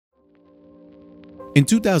In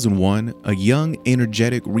 2001, a young,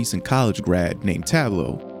 energetic, recent college grad named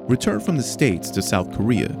Tablo returned from the States to South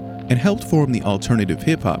Korea and helped form the alternative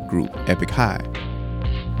hip-hop group Epic High.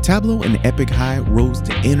 Tablo and Epic High rose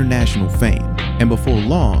to international fame, and before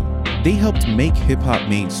long, they helped make hip-hop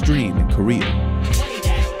mainstream in Korea.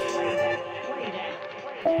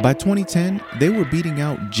 By 2010, they were beating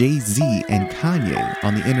out Jay-Z and Kanye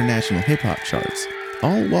on the international hip-hop charts,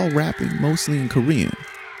 all while rapping mostly in Korean.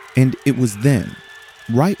 And it was then,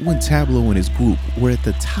 right when Tablo and his group were at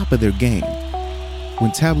the top of their game,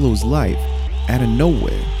 when Tablo's life, out of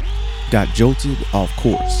nowhere, got jolted off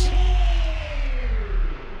course,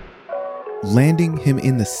 landing him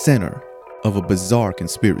in the center of a bizarre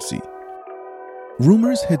conspiracy.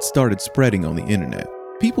 Rumors had started spreading on the internet.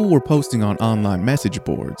 People were posting on online message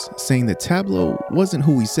boards saying that Tablo wasn't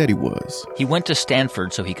who he said he was. He went to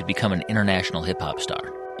Stanford so he could become an international hip-hop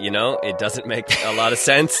star. You know, it doesn't make a lot of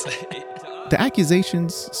sense. The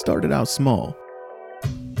accusations started out small.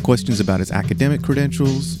 Questions about his academic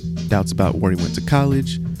credentials, doubts about where he went to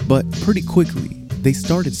college, but pretty quickly, they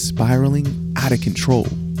started spiraling out of control.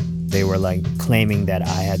 They were claiming that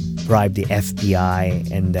I had bribed the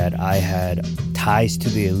FBI and that I had ties to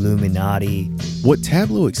the Illuminati. What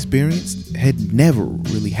Tablo experienced had never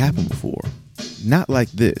really happened before. Not like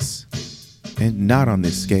this, and not on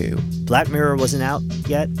this scale. Black Mirror wasn't out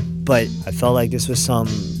yet, but I felt like this was some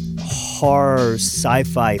horror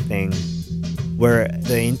sci-fi thing where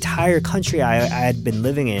the entire country I had been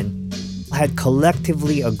living in had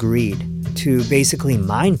collectively agreed to basically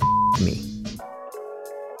mind me.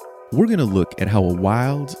 We're gonna look at how a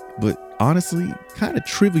wild, but honestly kind of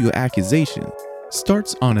trivial accusation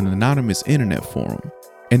starts on an anonymous internet forum,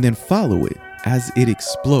 and then follow it as it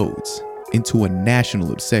explodes into a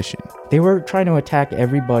national obsession. They were trying to attack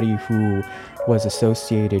everybody who was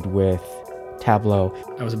associated with Tablo.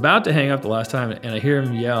 I was about to hang up the last time, and I hear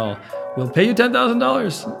him yell, "We'll pay you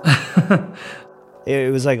 $10,000.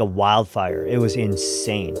 It was like a wildfire. It was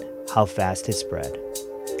insane how fast it spread.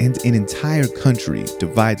 And an entire country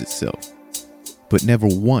divides itself, but never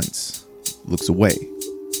once looks away.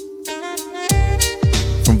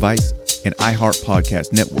 From Vice and iHeart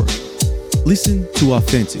Podcast Network, listen to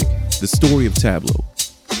Authentic, the story of Tablo,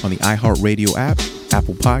 on the iHeart Radio app,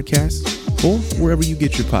 Apple Podcasts, or wherever you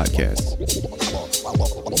get your podcasts.